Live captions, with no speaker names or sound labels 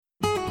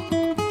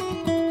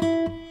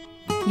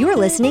You're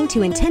listening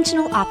to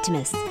Intentional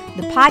Optimists,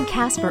 the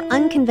podcast for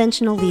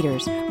unconventional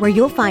leaders, where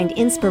you'll find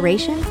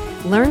inspiration,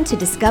 learn to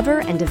discover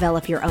and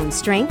develop your own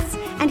strengths,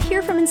 and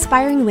hear from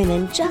inspiring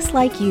women just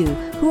like you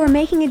who are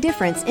making a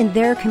difference in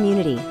their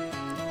community.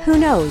 Who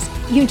knows,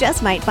 you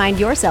just might find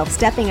yourself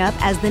stepping up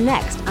as the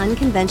next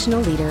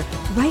unconventional leader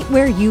right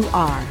where you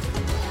are.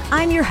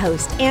 I'm your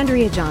host,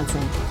 Andrea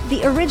Johnson,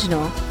 the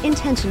original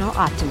Intentional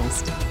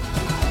Optimist.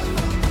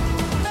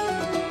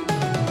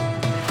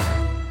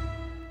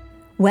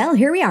 Well,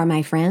 here we are,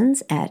 my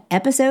friends, at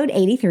episode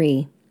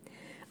 83.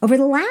 Over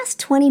the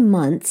last 20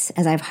 months,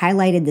 as I've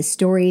highlighted the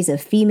stories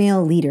of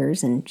female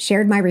leaders and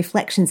shared my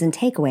reflections and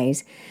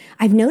takeaways,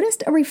 I've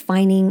noticed a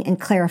refining and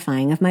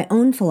clarifying of my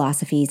own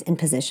philosophies and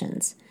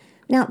positions.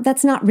 Now,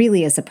 that's not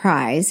really a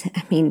surprise.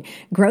 I mean,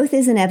 growth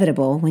is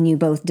inevitable when you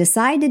both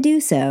decide to do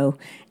so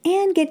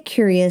and get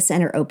curious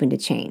and are open to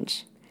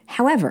change.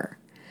 However,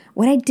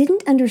 what I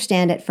didn't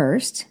understand at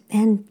first,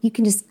 and you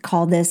can just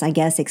call this, I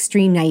guess,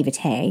 extreme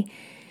naivete,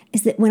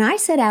 is that when I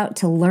set out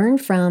to learn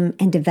from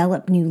and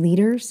develop new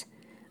leaders,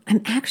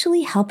 I'm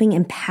actually helping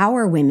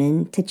empower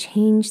women to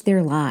change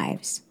their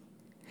lives.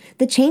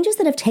 The changes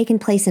that have taken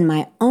place in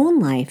my own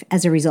life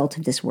as a result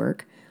of this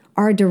work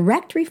are a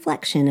direct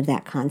reflection of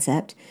that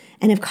concept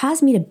and have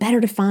caused me to better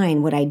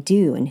define what I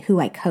do and who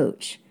I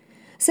coach.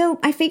 So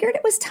I figured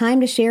it was time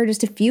to share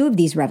just a few of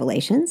these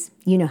revelations.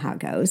 You know how it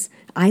goes.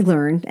 I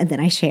learn and then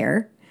I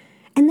share,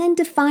 and then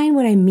define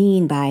what I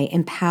mean by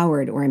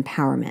empowered or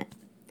empowerment.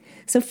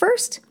 So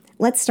first,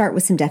 let's start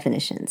with some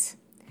definitions.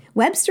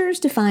 Webster's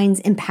defines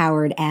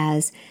empowered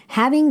as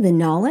having the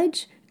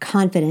knowledge,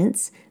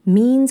 confidence,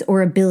 means,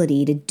 or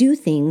ability to do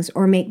things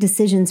or make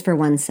decisions for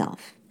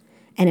oneself,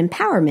 and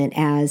empowerment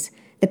as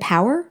the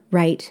power,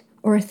 right,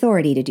 or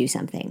authority to do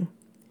something.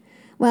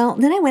 Well,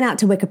 then I went out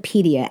to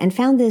Wikipedia and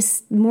found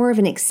this more of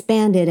an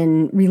expanded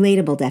and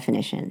relatable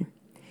definition.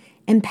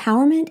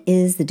 Empowerment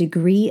is the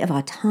degree of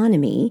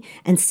autonomy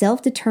and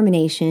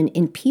self-determination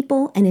in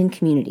people and in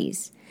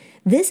communities.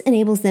 This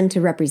enables them to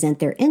represent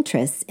their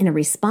interests in a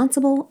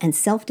responsible and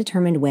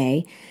self-determined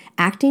way,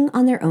 acting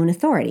on their own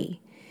authority.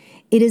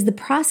 It is the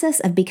process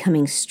of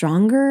becoming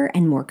stronger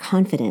and more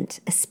confident,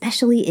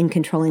 especially in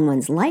controlling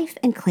one's life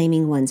and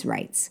claiming one's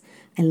rights.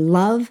 I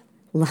love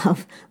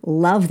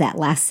that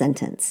last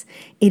sentence.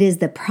 It is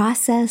the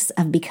process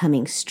of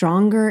becoming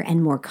stronger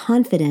and more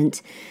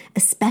confident,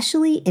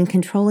 especially in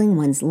controlling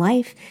one's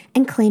life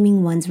and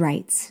claiming one's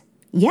rights.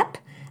 Yep,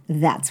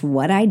 that's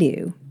what I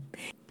do.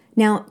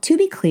 Now, to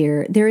be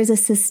clear, there is a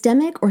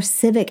systemic or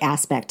civic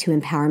aspect to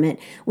empowerment,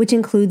 which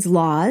includes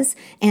laws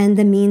and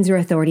the means or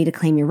authority to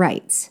claim your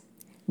rights.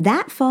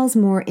 That falls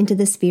more into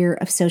the sphere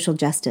of social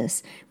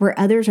justice, where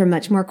others are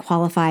much more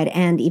qualified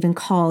and even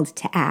called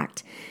to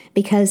act.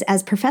 Because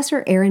as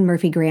Professor Erin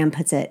Murphy Graham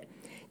puts it,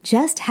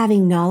 just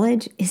having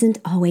knowledge isn't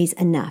always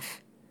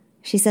enough.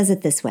 She says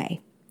it this way: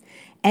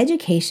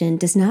 education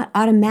does not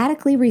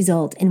automatically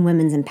result in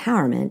women's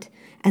empowerment,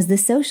 as the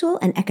social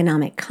and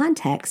economic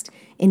context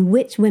in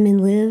which women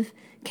live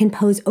can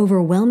pose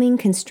overwhelming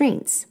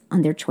constraints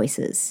on their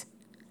choices.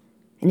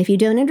 And if you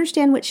don't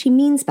understand what she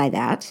means by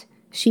that,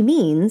 she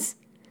means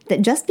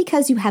that just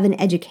because you have an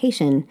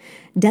education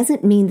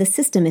doesn't mean the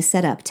system is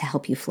set up to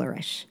help you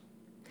flourish.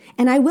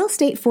 And I will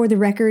state for the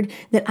record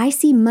that I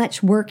see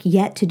much work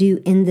yet to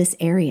do in this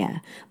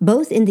area,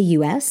 both in the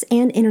U.S.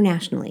 and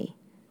internationally.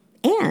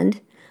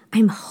 And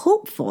I'm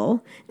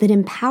hopeful that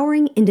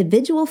empowering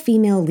individual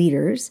female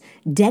leaders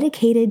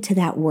dedicated to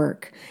that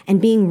work and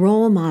being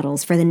role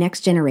models for the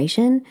next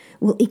generation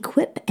will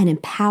equip and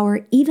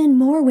empower even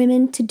more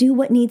women to do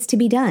what needs to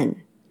be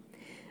done.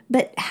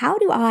 But how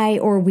do I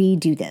or we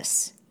do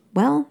this?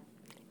 Well,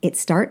 it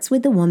starts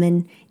with the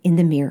woman in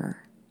the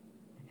mirror.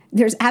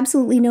 There's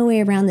absolutely no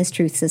way around this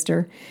truth,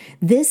 sister.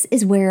 This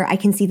is where I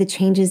can see the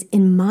changes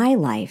in my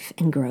life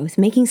and growth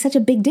making such a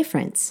big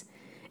difference.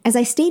 As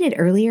I stated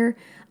earlier,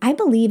 I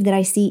believe that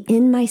I see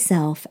in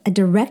myself a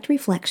direct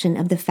reflection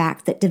of the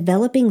fact that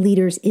developing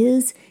leaders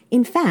is,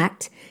 in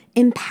fact,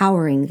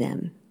 empowering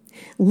them.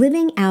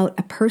 Living out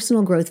a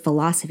personal growth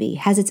philosophy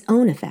has its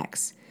own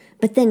effects,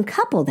 but then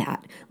couple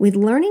that with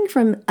learning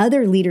from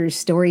other leaders'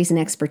 stories and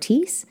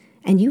expertise,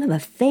 and you have a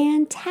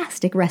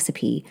fantastic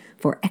recipe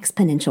for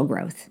exponential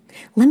growth.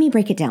 Let me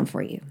break it down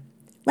for you.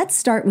 Let's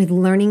start with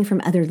learning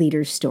from other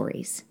leaders'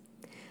 stories.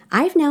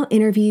 I've now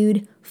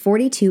interviewed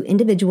 42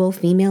 individual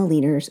female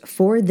leaders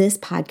for this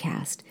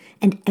podcast,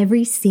 and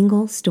every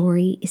single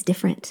story is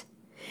different.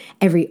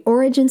 Every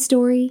origin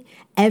story,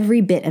 every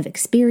bit of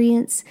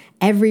experience,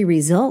 every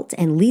result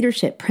and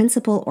leadership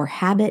principle or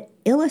habit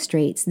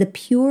illustrates the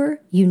pure,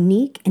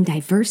 unique, and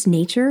diverse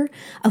nature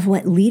of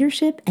what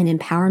leadership and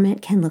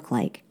empowerment can look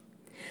like.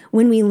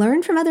 When we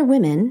learn from other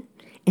women,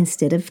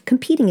 instead of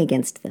competing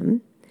against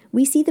them,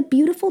 we see the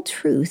beautiful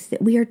truth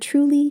that we are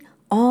truly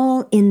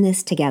all in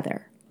this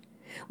together.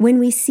 When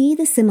we see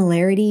the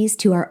similarities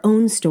to our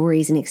own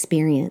stories and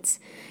experience,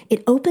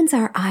 it opens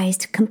our eyes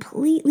to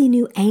completely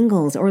new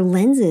angles or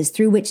lenses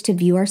through which to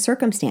view our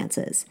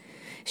circumstances.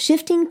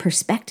 Shifting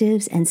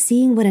perspectives and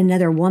seeing what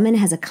another woman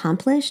has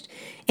accomplished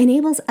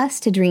enables us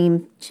to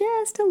dream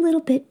just a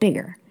little bit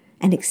bigger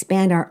and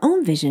expand our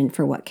own vision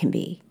for what can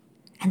be.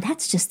 And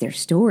that's just their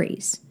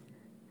stories.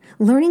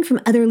 Learning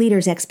from other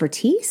leaders'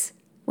 expertise?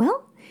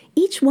 Well,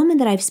 each woman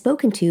that I've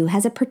spoken to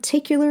has a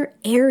particular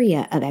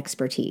area of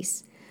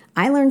expertise.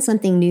 I learn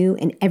something new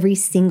in every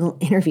single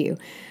interview.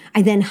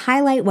 I then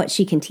highlight what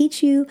she can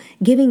teach you,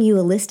 giving you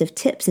a list of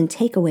tips and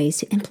takeaways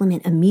to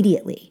implement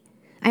immediately.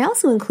 I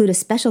also include a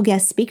special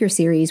guest speaker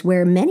series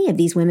where many of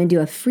these women do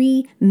a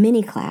free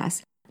mini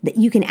class that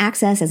you can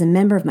access as a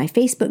member of my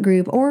Facebook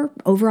group or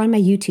over on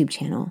my YouTube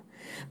channel.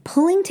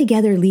 Pulling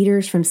together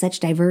leaders from such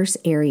diverse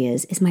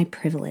areas is my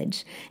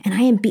privilege, and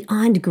I am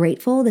beyond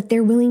grateful that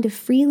they're willing to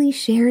freely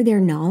share their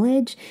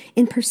knowledge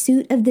in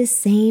pursuit of this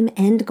same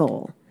end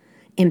goal,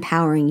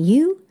 empowering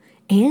you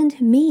and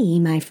me,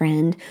 my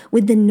friend,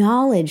 with the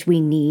knowledge we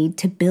need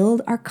to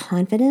build our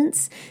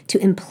confidence, to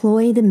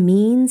employ the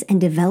means and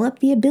develop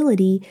the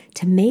ability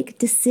to make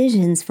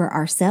decisions for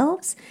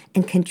ourselves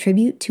and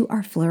contribute to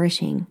our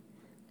flourishing.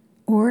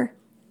 Or,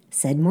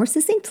 said more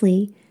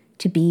succinctly,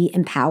 to be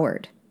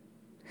empowered.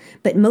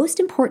 But most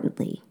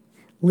importantly,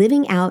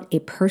 living out a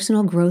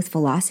personal growth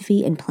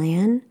philosophy and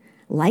plan,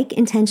 like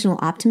intentional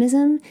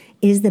optimism,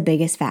 is the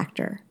biggest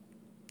factor.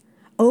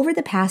 Over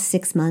the past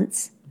 6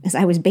 months, as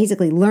I was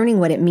basically learning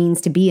what it means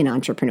to be an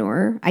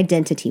entrepreneur,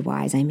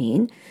 identity-wise,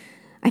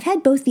 I've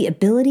had both the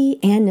ability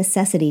and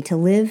necessity to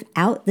live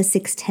out the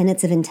 6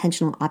 tenets of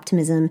intentional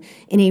optimism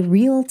in a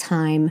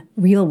real-time,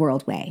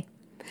 real-world way.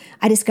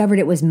 I discovered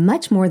it was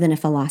much more than a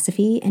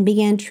philosophy and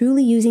began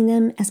truly using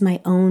them as my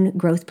own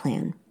growth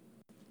plan.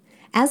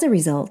 As a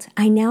result,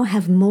 I now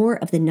have more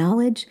of the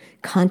knowledge,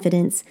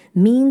 confidence,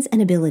 means,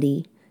 and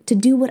ability to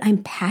do what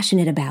I'm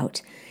passionate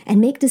about and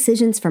make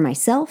decisions for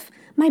myself,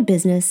 my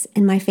business,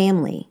 and my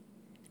family.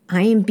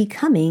 I am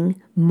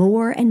becoming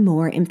more and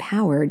more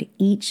empowered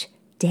each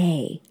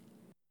day.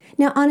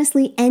 Now,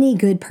 honestly, any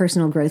good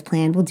personal growth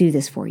plan will do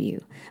this for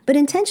you, but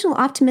intentional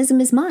optimism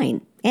is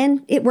mine,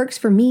 and it works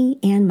for me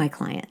and my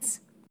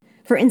clients.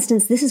 For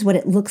instance, this is what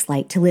it looks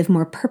like to live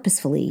more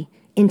purposefully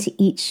into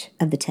each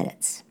of the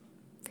tenets.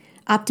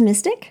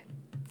 Optimistic?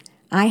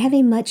 I have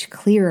a much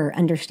clearer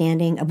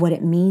understanding of what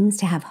it means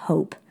to have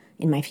hope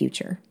in my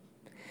future.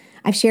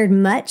 I've shared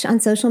much on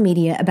social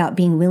media about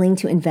being willing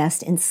to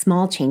invest in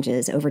small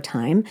changes over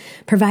time,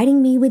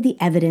 providing me with the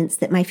evidence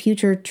that my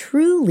future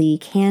truly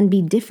can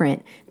be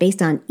different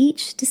based on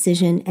each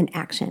decision and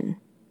action.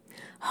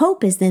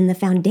 Hope is then the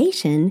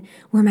foundation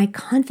where my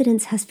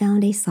confidence has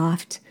found a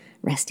soft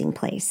resting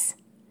place.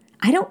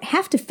 I don't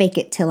have to fake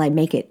it till I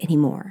make it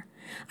anymore.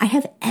 I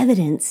have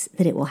evidence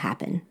that it will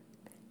happen.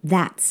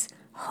 That's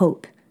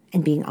hope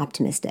and being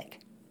optimistic.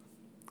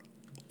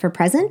 For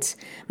present,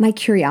 my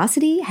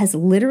curiosity has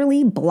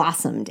literally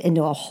blossomed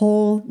into a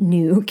whole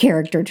new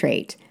character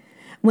trait.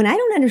 When I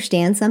don't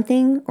understand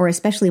something, or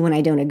especially when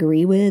I don't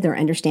agree with or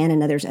understand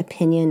another's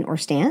opinion or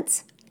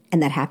stance, and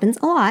that happens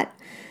a lot,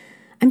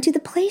 I'm to the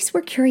place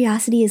where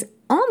curiosity is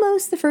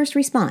almost the first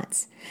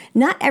response.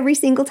 Not every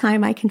single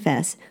time, I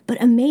confess,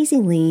 but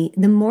amazingly,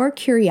 the more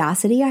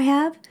curiosity I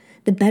have,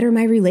 the better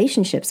my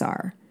relationships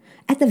are.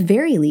 At the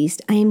very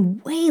least, I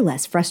am way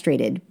less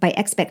frustrated by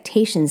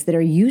expectations that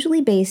are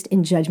usually based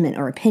in judgment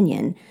or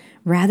opinion,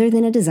 rather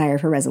than a desire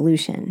for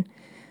resolution.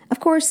 Of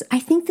course, I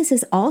think this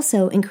is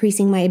also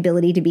increasing my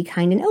ability to be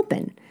kind and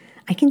open.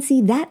 I can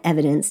see that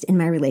evidenced in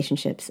my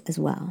relationships as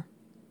well.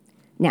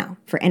 Now,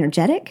 for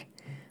energetic,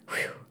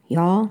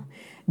 y'all,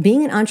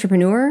 being an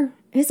entrepreneur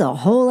is a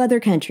whole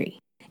other country.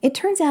 It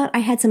turns out I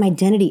had some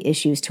identity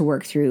issues to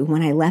work through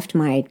when I left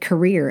my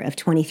career of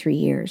 23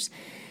 years.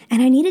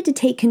 And I needed to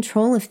take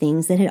control of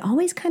things that had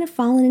always kind of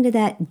fallen into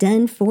that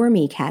done for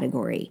me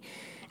category.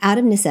 Out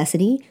of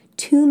necessity,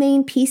 2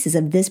 main pieces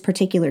of this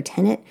particular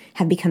tenet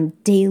have become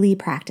daily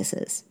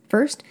practices.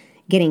 First,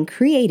 getting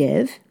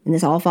creative, and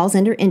this all falls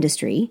under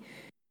industry,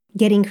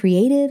 getting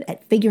creative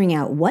at figuring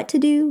out what to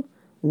do,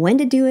 when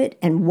to do it,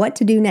 and what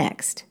to do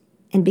next.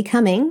 And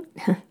becoming,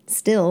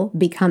 still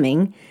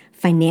becoming,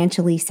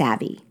 financially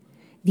savvy.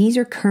 These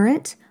are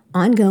current,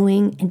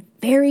 ongoing, and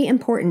very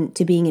important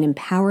to being an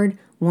empowered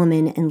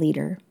woman and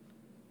leader.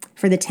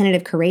 For the tenet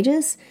of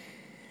courageous,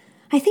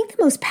 I think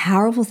the most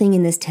powerful thing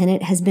in this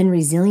tenet has been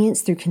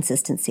resilience through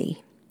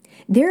consistency.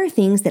 There are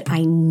things that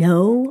I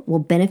know will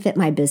benefit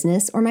my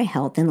business or my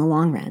health in the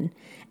long run,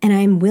 and I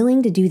am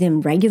willing to do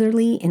them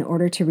regularly in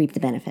order to reap the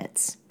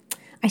benefits.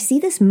 I see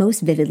this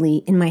most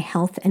vividly in my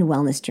health and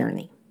wellness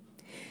journey.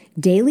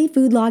 Daily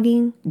food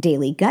logging,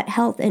 daily gut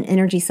health and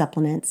energy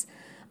supplements,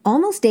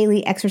 almost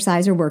daily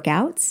exercise or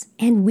workouts,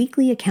 and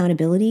weekly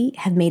accountability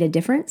have made a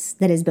difference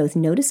that is both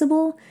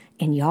noticeable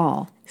and,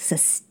 y'all,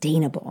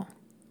 sustainable.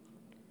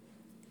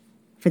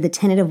 For the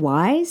tenet of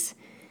wise,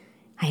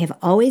 I have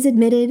always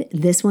admitted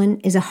this one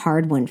is a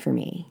hard one for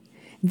me.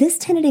 This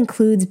tenet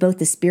includes both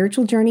the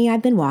spiritual journey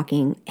I've been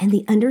walking and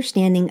the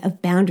understanding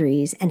of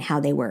boundaries and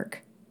how they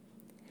work.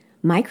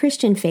 My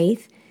Christian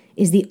faith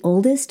is the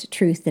oldest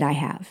truth that I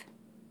have,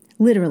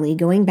 literally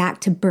going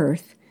back to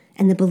birth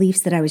and the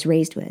beliefs that I was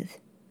raised with.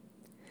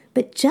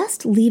 but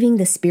just leaving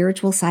the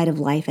spiritual side of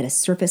life at a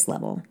surface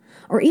level,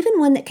 or even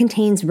one that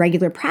contains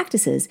regular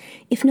practices,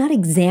 if not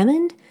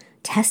examined,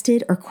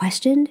 tested, or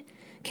questioned,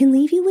 can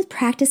leave you with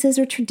practices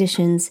or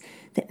traditions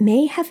that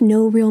may have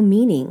no real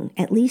meaning,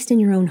 at least in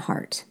your own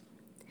heart.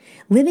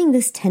 Living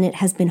this tenet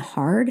has been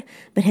hard,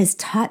 but has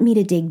taught me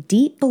to dig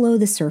deep below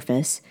the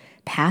surface,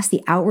 past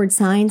the outward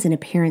signs and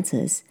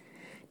appearances,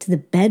 to the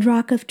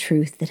bedrock of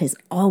truth that has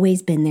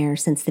always been there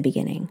since the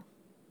beginning.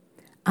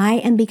 I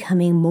am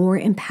becoming more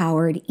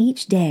empowered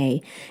each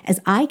day as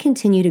I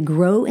continue to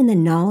grow in the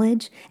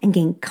knowledge and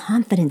gain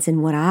confidence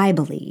in what I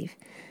believe,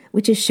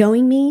 which is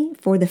showing me,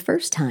 for the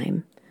first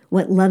time,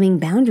 what loving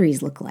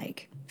boundaries look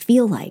like,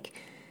 feel like,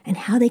 and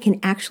how they can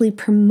actually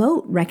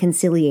promote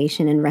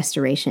reconciliation and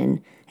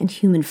restoration and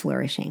human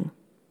flourishing.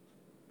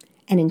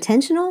 And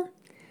intentional?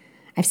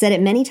 I've said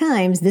it many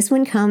times, this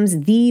one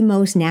comes the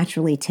most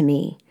naturally to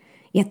me.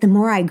 Yet the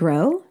more I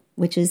grow,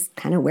 which is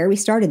kind of where we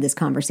started this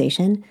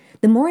conversation,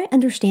 the more I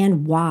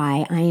understand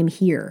why I am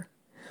here,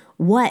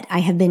 what I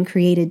have been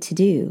created to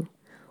do,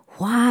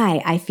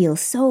 why I feel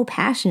so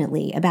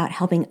passionately about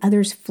helping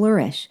others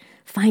flourish,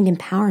 find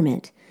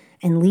empowerment,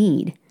 and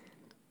lead.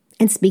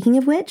 And speaking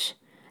of which,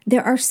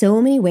 there are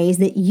so many ways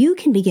that you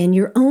can begin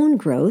your own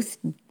growth,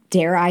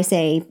 dare I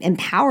say,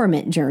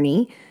 empowerment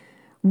journey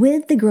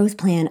with the growth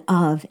plan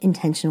of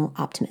intentional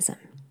optimism.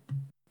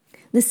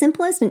 The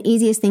simplest and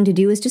easiest thing to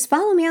do is just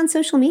follow me on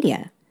social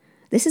media.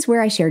 This is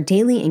where I share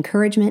daily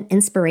encouragement,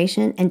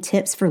 inspiration, and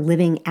tips for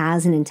living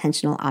as an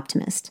intentional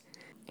optimist.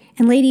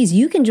 And ladies,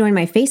 you can join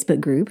my Facebook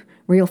group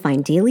where you'll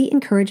find daily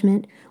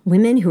encouragement,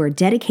 women who are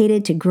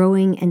dedicated to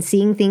growing and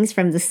seeing things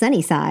from the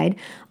sunny side,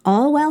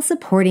 all while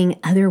supporting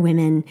other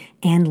women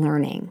and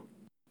learning.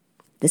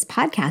 This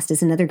podcast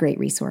is another great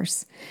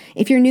resource.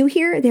 If you're new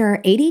here, there are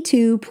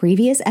 82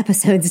 previous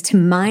episodes to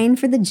mine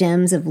for the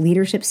gems of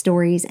leadership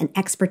stories and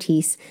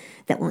expertise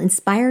that will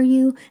inspire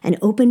you and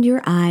open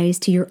your eyes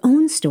to your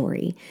own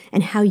story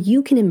and how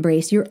you can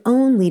embrace your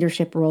own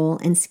leadership role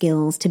and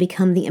skills to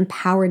become the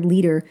empowered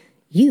leader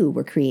you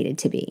were created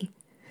to be.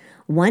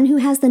 One who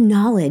has the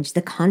knowledge,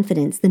 the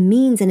confidence, the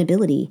means, and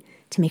ability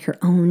to make her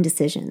own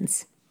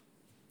decisions.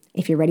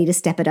 If you're ready to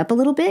step it up a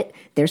little bit,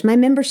 there's my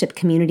membership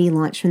community,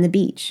 Launch from the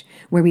Beach,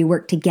 where we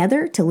work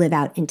together to live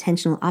out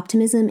intentional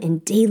optimism in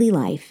daily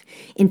life,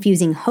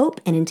 infusing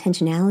hope and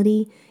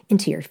intentionality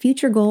into your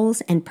future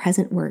goals and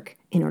present work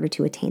in order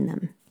to attain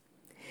them.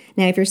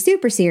 Now, if you're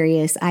super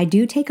serious, I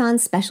do take on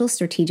special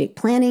strategic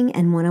planning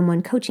and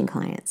one-on-one coaching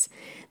clients.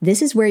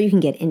 This is where you can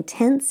get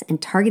intense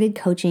and targeted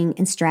coaching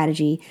and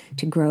strategy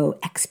to grow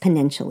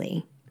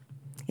exponentially.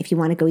 If you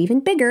want to go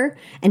even bigger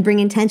and bring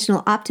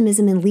intentional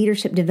optimism and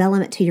leadership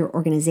development to your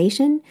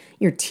organization,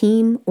 your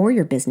team, or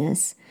your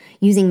business,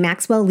 using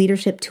Maxwell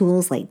leadership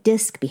tools like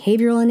DISC,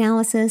 behavioral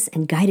analysis,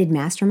 and guided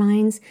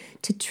masterminds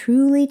to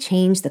truly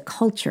change the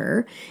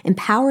culture,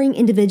 empowering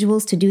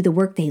individuals to do the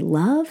work they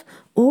love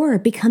or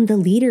become the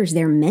leaders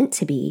they're meant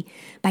to be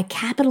by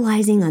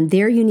capitalizing on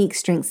their unique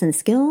strengths and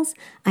skills,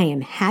 I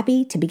am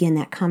happy to begin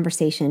that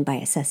conversation by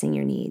assessing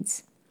your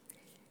needs.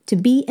 To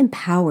be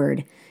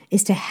empowered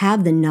is to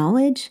have the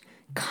knowledge,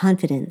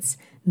 confidence,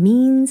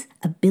 means,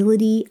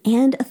 ability,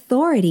 and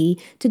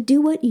authority to do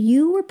what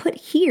you were put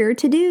here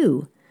to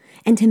do,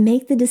 and to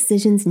make the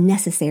decisions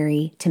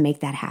necessary to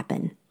make that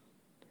happen.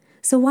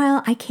 So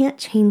while I can't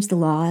change the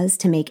laws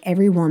to make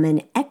every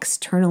woman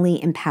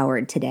externally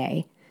empowered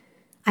today,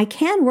 I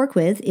can work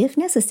with, if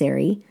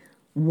necessary,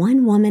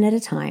 one woman at a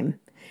time,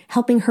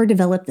 helping her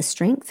develop the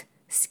strength,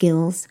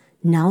 skills,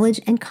 knowledge,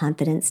 and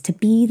confidence to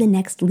be the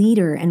next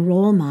leader and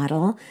role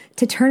model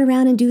to turn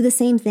around and do the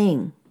same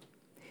thing.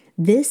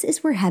 This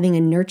is where having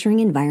a nurturing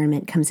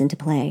environment comes into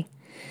play.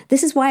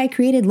 This is why I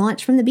created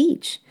Launch from the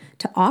Beach,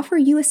 to offer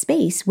you a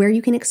space where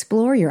you can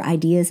explore your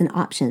ideas and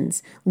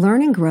options,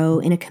 learn and grow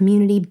in a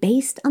community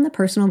based on the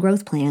personal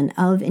growth plan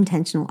of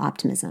intentional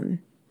optimism.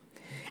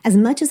 As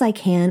much as I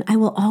can, I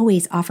will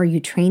always offer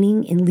you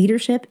training in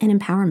leadership and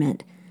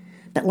empowerment.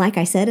 But like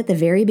I said at the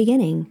very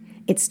beginning,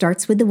 it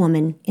starts with the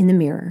woman in the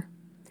mirror.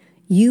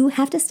 You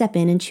have to step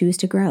in and choose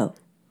to grow.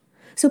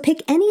 So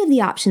pick any of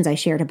the options I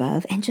shared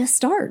above and just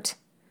start.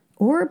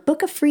 Or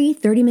book a free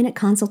 30-minute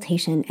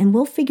consultation and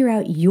we'll figure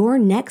out your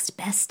next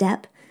best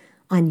step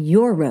on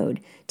your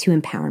road to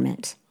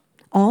empowerment.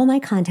 All my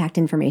contact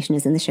information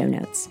is in the show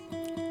notes.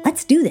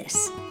 Let's do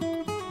this.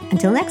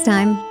 Until next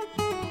time.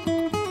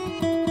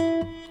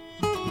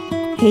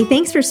 Hey,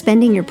 thanks for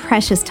spending your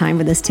precious time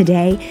with us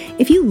today.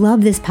 If you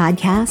love this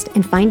podcast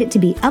and find it to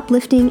be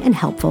uplifting and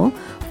helpful,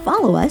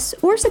 follow us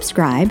or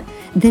subscribe,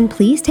 then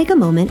please take a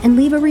moment and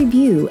leave a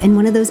review and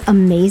one of those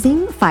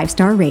amazing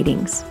 5-star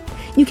ratings.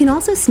 You can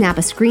also snap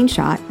a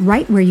screenshot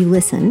right where you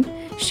listen,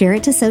 share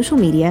it to social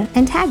media,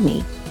 and tag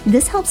me.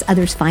 This helps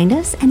others find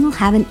us and will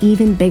have an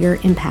even bigger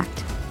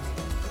impact.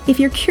 If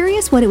you're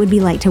curious what it would be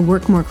like to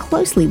work more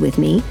closely with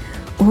me,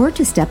 or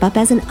to step up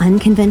as an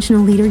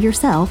unconventional leader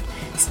yourself,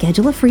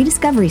 schedule a free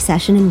discovery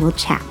session and we'll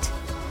chat.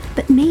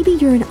 But maybe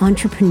you're an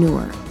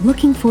entrepreneur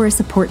looking for a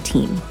support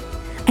team.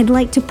 I'd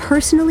like to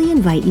personally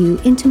invite you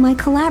into my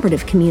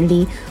collaborative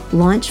community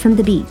launch from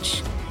the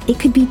beach. It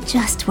could be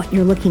just what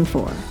you're looking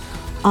for.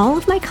 All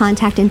of my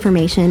contact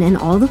information and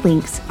all the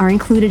links are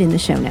included in the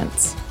show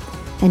notes.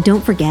 And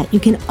don't forget, you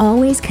can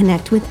always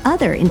connect with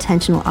other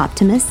intentional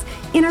optimists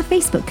in our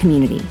Facebook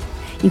community.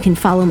 You can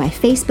follow my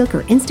Facebook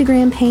or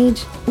Instagram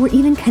page, or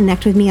even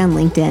connect with me on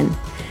LinkedIn.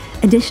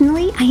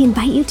 Additionally, I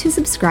invite you to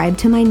subscribe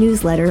to my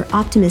newsletter,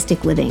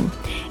 Optimistic Living.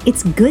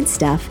 It's good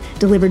stuff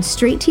delivered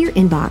straight to your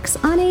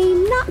inbox on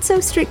a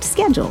not-so-strict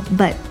schedule,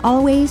 but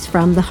always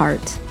from the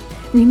heart.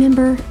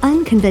 Remember,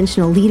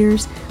 unconventional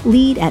leaders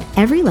lead at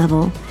every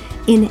level,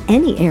 in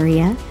any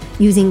area,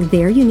 using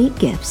their unique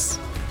gifts.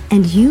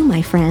 And you,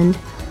 my friend,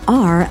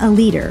 are a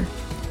leader.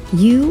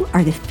 You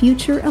are the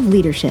future of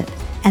leadership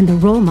and the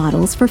role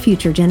models for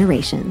future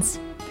generations.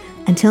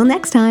 Until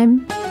next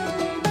time.